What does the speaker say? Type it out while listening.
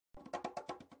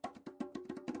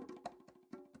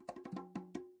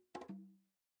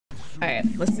All right,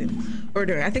 let's see what we're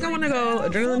doing. I think I want to go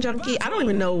adrenaline junkie. I don't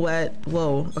even know what.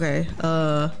 Whoa. Okay.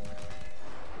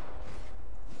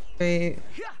 Wait.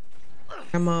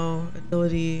 Ammo.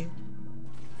 Ability.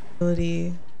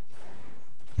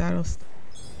 Battle.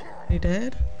 Are you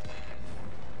dead?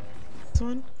 This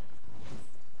one?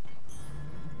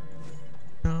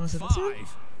 No, is it this one?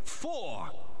 5, 4.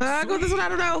 Go with this one. I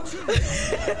don't know.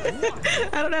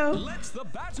 I don't know. Let the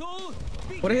battle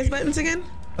begin. What are his buttons again?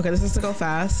 Okay, this is to go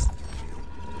fast.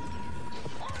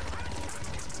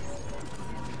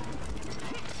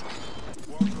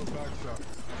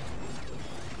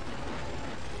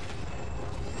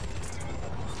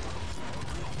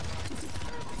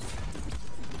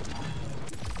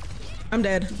 I'm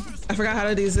dead. I forgot how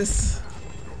to use this.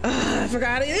 I forgot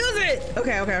how to use it.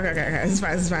 Okay. This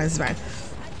is fine.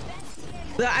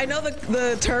 I know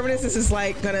the Terminus is just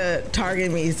like gonna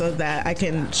target me so that I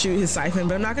can shoot his siphon,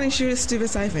 but I'm not gonna shoot his stupid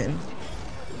siphon.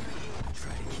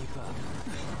 Try to keep up.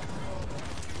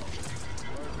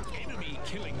 Enemy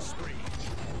killing spree.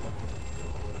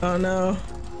 Oh no.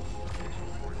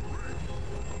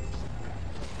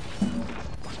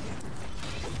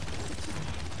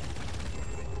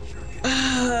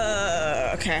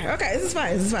 Okay, this is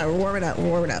fine. We're warming up.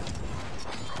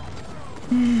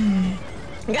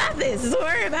 Got this. Don't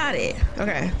worry about it.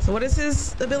 Okay, so what is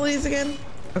his abilities again?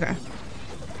 Okay.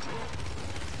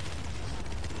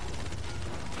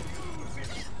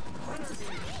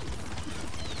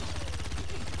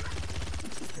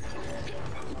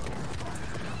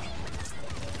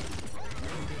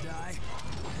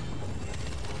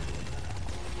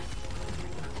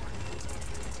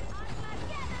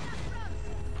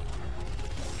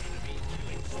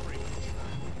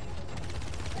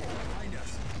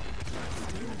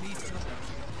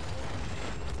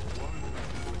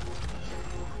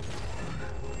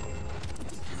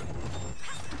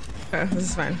 This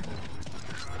is fine.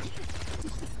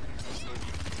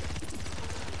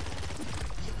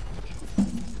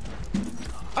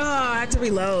 Oh, I had to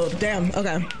reload. Damn.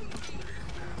 Okay.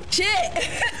 Shit.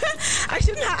 I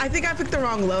shouldn't have. I think I picked the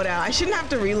wrong loadout. I shouldn't have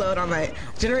to reload on my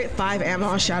generate 5 ammo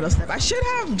on Shadow Step. I should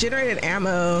have generated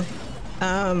ammo.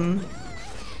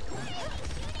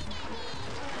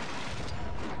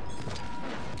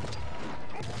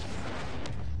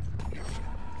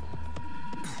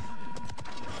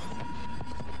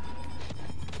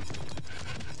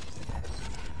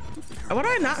 Why do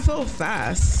I not feel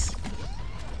fast?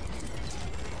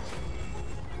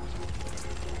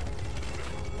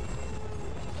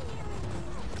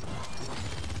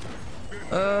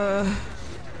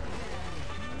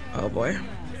 Oh boy.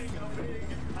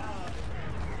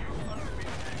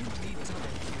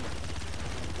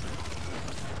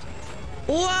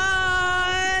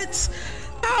 What?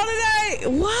 How did I?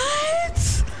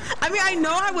 What? I mean, I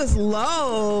know I was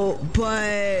low,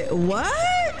 but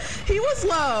what? He was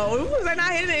low. Was I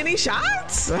not hitting any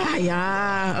shots? Ah,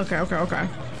 yeah. Okay.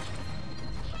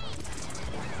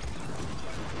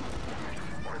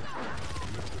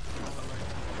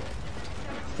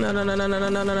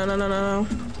 No.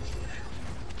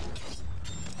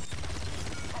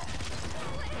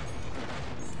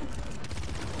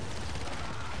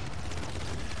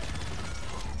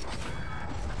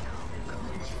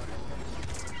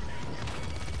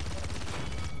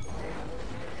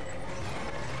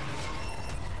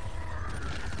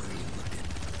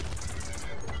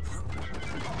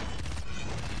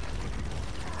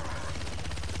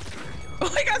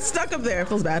 Oh, I got stuck up there. It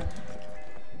feels bad.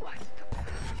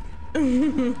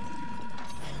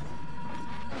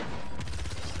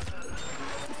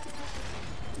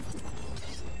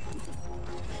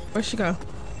 Where'd she go?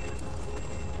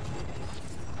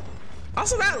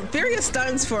 Also, that Tiberius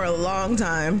stuns for a long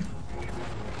time.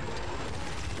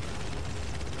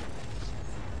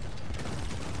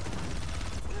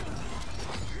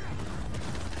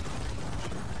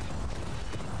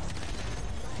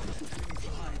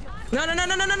 No.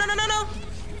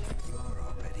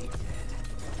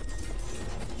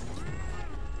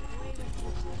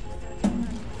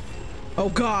 Oh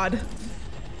God.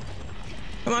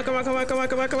 Come on.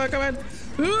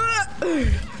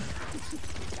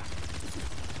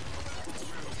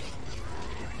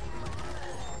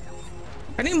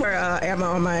 I need more ammo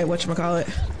on my whatchamacallit.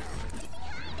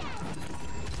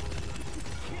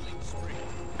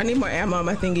 I need more ammo on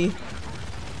my thingy.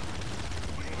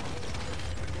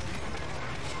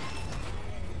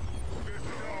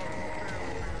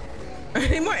 I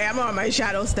need more ammo on my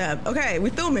shadow step. Okay, we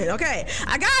threw it. Okay,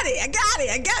 I got it.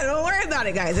 Don't worry about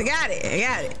it, guys. I got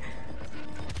it.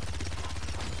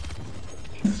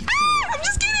 Ah, I'm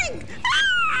just kidding.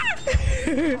 Ah!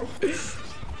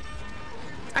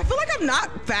 I feel like I'm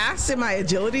not fast in my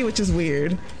agility, which is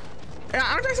weird.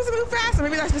 Aren't I supposed to move fast? Or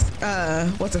maybe that's just,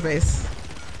 what's her face?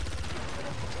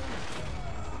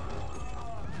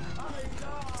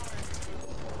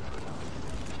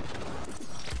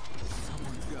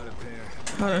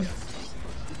 Hold on. Hold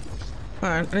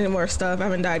on, I need more stuff. I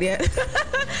haven't died yet.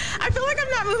 I feel like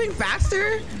I'm not moving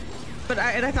faster, but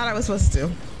I thought I was supposed to.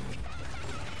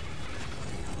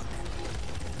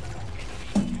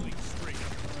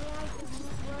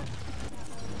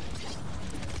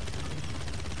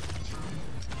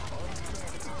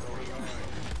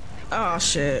 Oh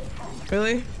shit.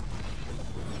 Really?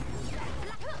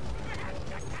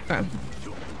 Okay.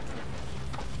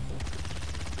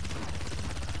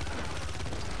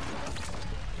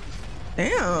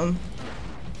 Damn.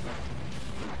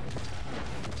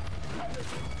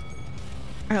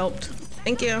 I helped.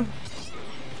 Thank you.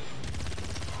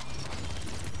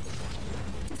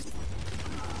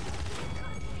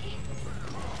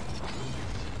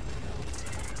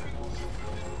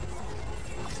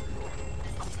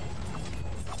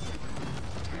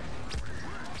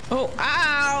 Oh,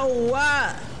 ow!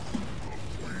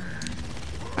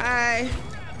 I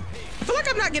feel like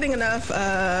I'm not getting enough,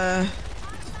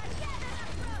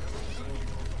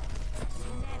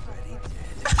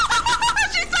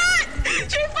 She's fat!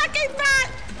 She's fucking fat!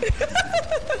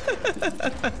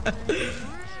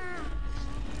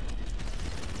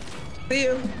 See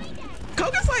you.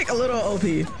 Koga's like a little OP.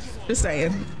 Just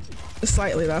saying. Just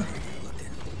slightly though.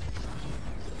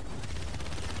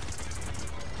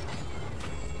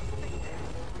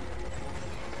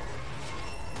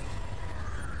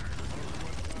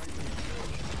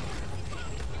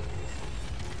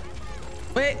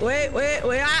 Wait,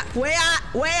 where at?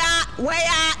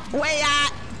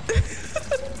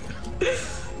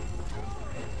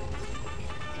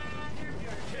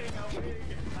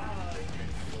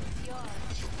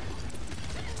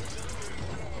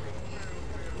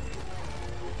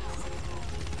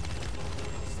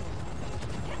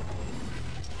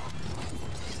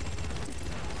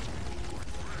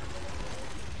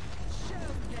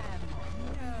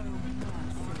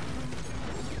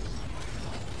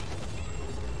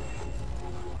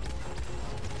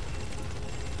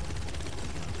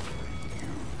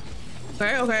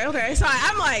 Okay. So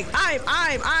I'm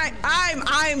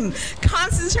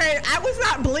concentrated. I was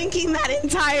not blinking that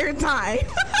entire time.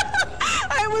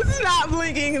 I was not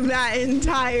blinking that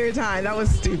entire time. That was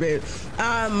stupid.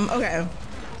 Okay.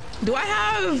 Do I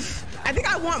have? I think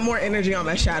I want more energy on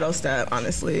my shadow step,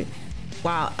 honestly.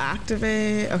 Wow,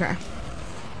 activate. Okay.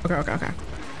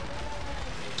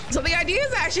 So the idea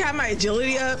is to actually have my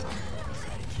agility up.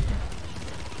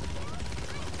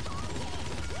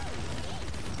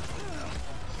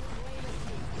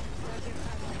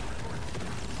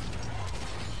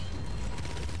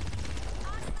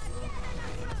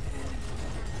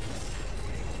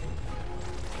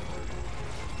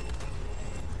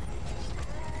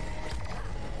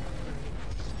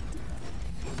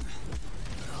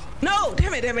 No,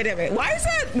 damn it.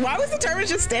 Why was the Tiberius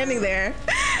just standing there?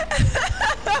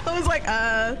 I was like,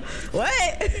 what?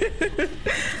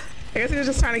 I guess he was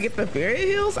just trying to get the fairy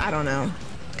heals? I don't know.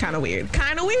 Kind of weird. I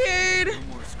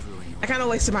kind of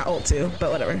wasted my ult too,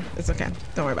 but whatever. It's okay.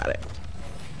 Don't worry about it.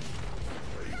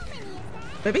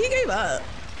 Maybe he gave up.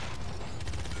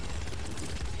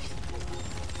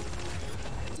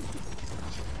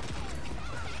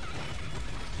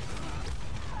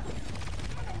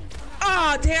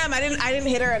 Oh damn! I didn't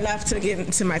hit her enough to get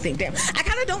into my thing. Damn! I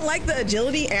kind of don't like the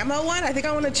agility ammo one. I think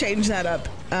I want to change that up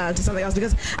to something else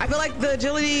because I feel like the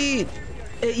agility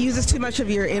it uses too much of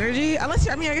your energy. Unless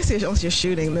I guess unless you're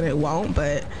shooting, then it won't.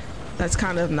 But that's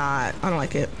kind of not. I don't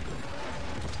like it.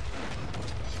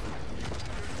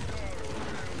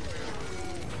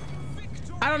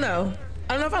 I don't know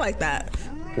if I like that.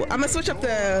 I'm gonna switch up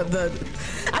the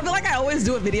I feel like I always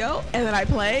do a video and then I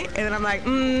play and then I'm like,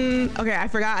 okay, I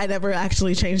forgot I never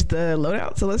actually changed the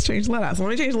loadout, so let's change loadout. So let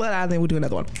me change loadout and then we'll do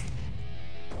another one.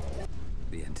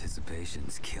 The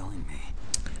anticipation's killing me.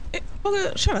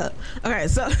 Okay, shut up. Okay,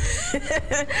 so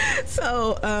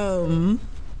I'm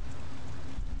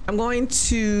going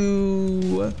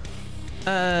to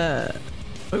we're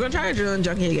gonna try Adrenaline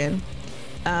Junkie again.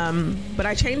 But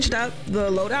I changed up the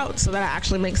loadout so that it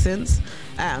actually makes sense.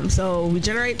 So we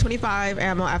generate 25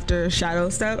 ammo after shadow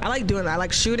step. I like doing that. I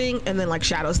like shooting and then like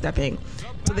shadow stepping.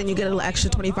 So then you get an extra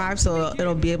 25 so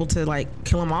it'll be able to like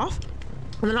kill them off.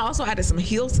 And then I also added some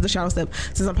heals to the shadow step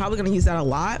since I'm probably gonna use that a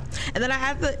lot. And then I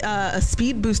added a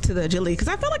speed boost to the agility because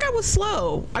I felt like I was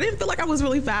slow. I didn't feel like I was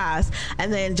really fast.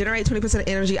 And then generate 20%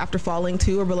 energy after falling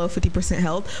to or below 50%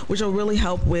 health, which will really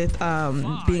help with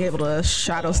being able to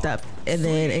shadow step and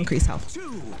then increase health.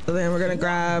 So then we're gonna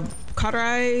grab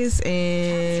cauterize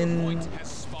and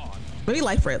maybe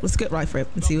life rip. Let's get life rip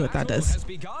and see what that does.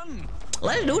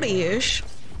 Let's do this.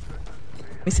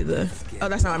 Let me see the, oh,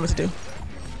 that's not what I'm meant to do.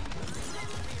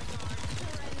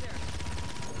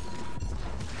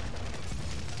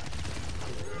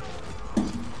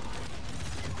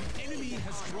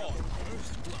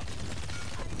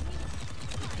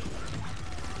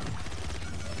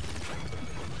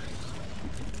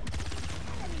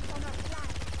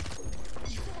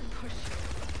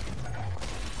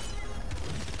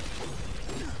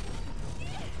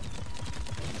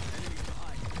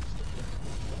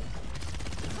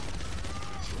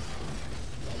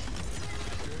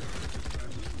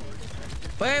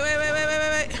 Wait.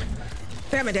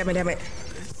 Damn it.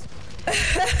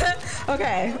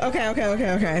 Okay.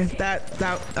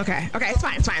 Okay, it's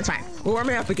fine. We're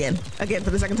warming up again for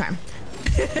the second time.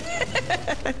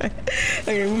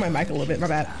 Okay, move my mic a little bit, my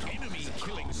bad.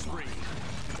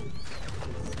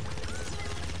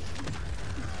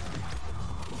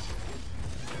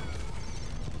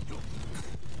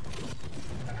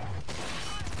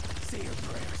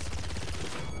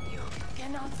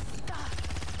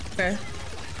 Okay.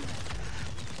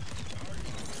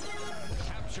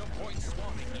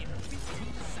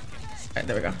 Alright,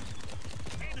 there we go.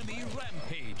 Enemy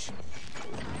rampage.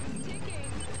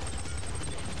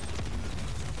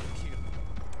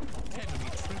 Enemy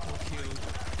triple kill.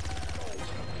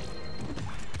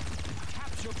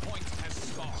 Capture point has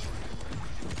spawned.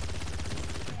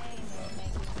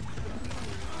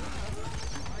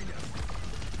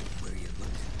 Where you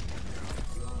looking?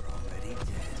 You're already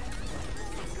dead.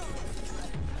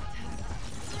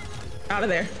 Out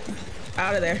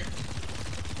of there.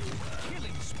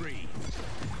 Killing spree.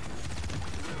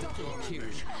 Double kill.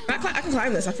 I can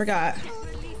climb this, I forgot.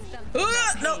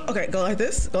 No, okay, go like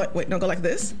this. Go like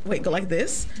this. Wait, go like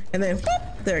this. And then,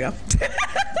 whoop, there we go.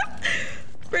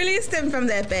 Released him from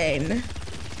that pain.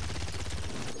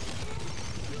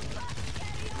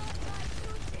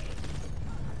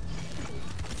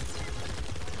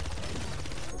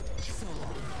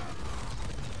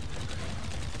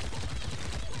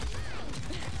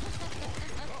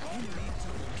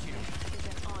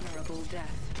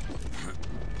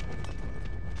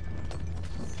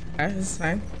 Alright, this is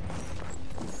fine.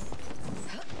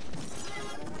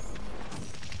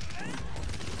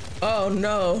 Oh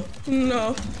no.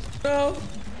 No. Go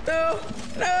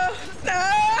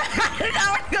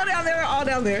down there, all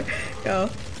down there. Go.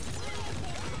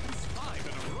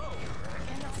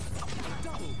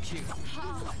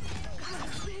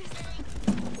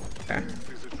 Okay.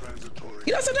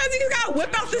 You know, sometimes you just gotta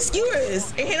whip out the skewers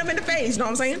and hit them in the face, you know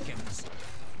what I'm saying?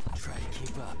 Try to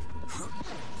keep up.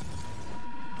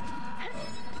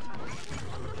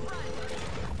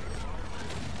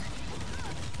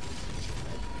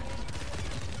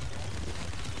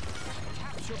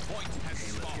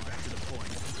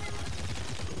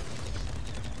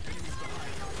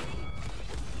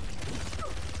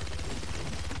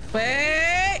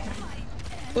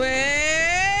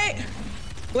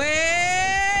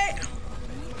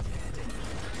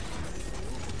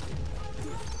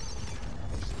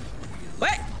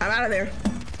 Wait, I'm out of there.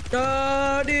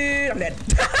 Oh, dude, I'm dead.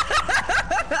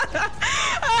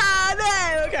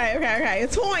 Okay.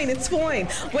 It's fine.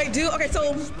 Wait, dude, okay,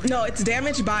 so, no, it's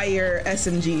damaged by your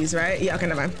SMGs, right? Yeah, okay,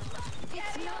 never mind.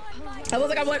 I was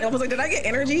like, did I get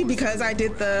energy because I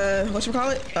did the,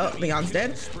 whatchamacallit? Oh, Leon's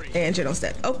dead and Geno's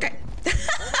dead. Okay.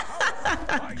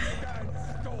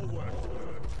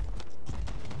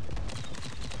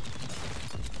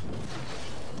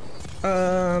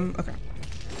 Okay.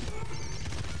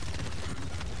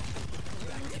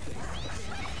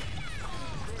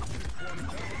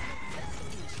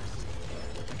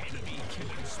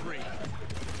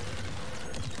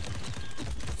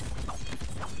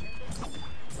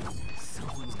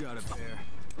 Someone's got a bear.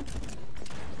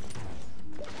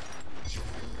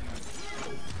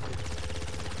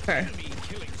 Okay.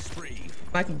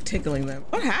 I can tickling them.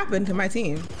 What happened to my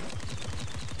team?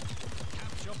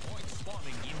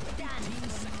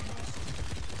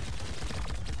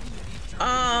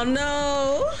 Oh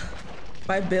no!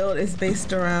 My build is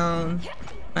based around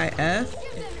my F.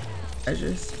 I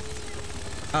just.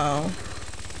 Oh.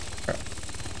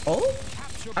 Oh?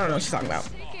 I don't know what she's talking about.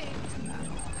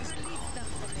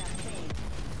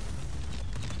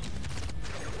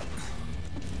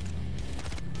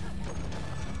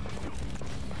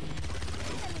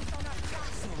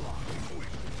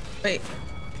 Wait.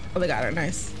 Oh, they got her.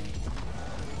 Nice.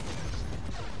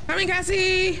 Coming,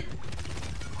 Cassie.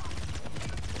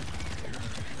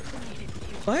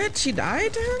 What? She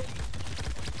died?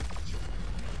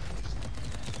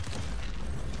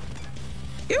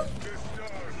 You?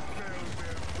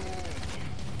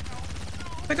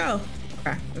 Where'd it go?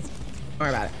 Okay, let's don't worry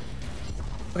about it.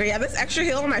 Okay, yeah, this extra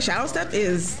heal on my shadow step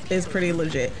is pretty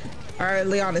legit. All right,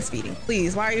 Leon is feeding.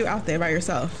 Please, why are you out there by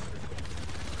yourself?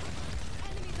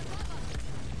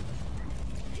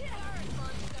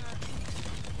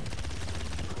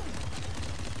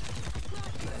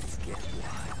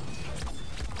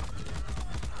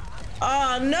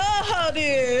 Oh no,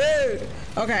 dude.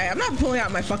 Okay, I'm not pulling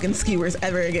out my fucking skewers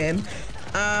ever again.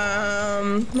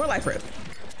 More life rip.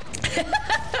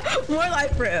 More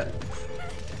life rip.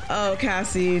 Oh,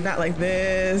 Cassie, not like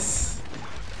this.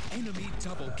 Enemy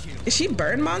double kill. Is she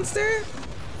burn monster?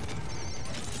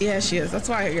 Yeah, she is. That's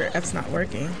why your F's not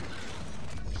working.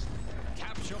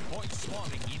 Capture point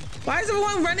spawning in. Why is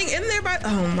everyone running in there by?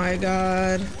 Oh my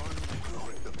God.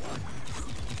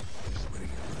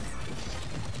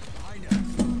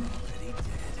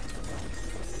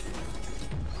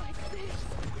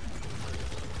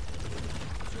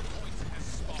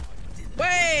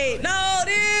 Wait, no,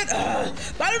 dude. Ugh.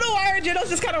 I don't know why Genos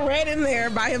just kind of ran in there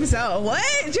by himself. What?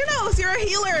 Genos, you're a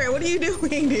healer. What are you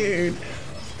doing, dude?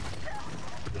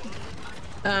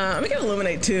 I'm gonna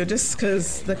illuminate too, just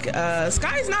because the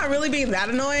Sky's not really being that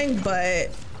annoying,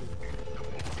 but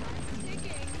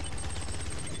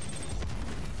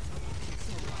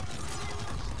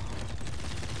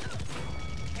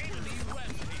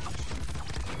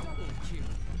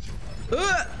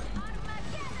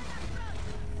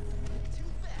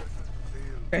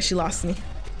okay, she lost me.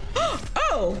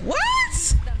 Oh,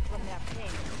 what?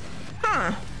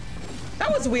 Huh.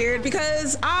 That was weird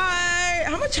because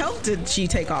how much health did she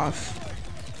take off?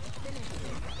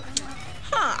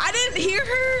 Huh, I didn't hear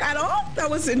her at all. That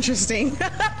was interesting.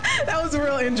 That was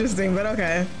real interesting, but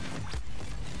okay.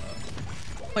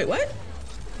 Wait, what?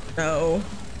 No.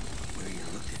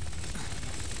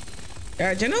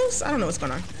 Genos? I don't know what's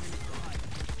going on.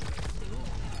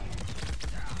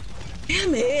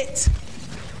 Damn it.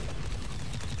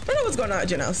 I don't know what's going on at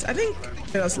Genos. I think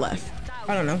Genos left.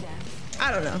 I don't know.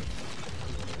 I don't know.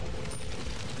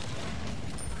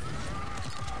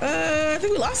 I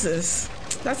think we lost this.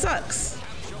 That sucks.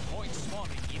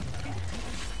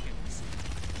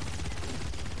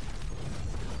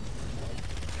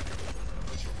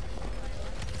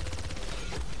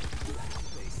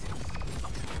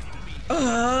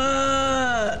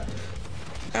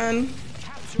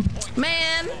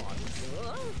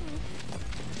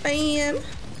 Man.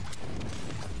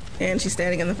 And she's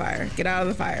standing in the fire. Get out of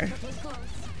the fire.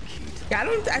 Yeah,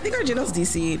 I think our Genos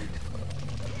DC'd.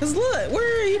 Cause look, what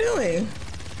are you doing?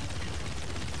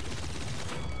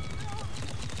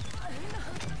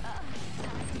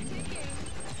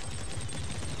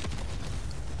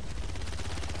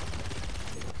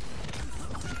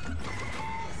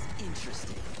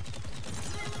 Interesting.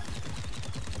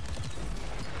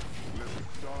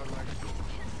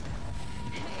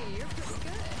 Hey, you're pretty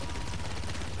good.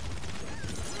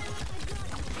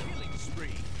 Killing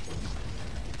spree.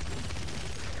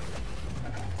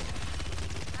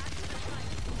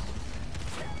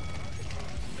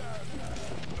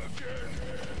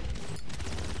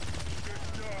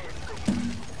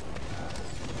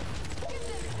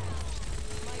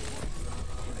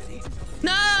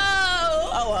 No!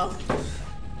 Oh well.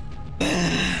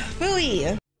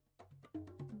 Phooey.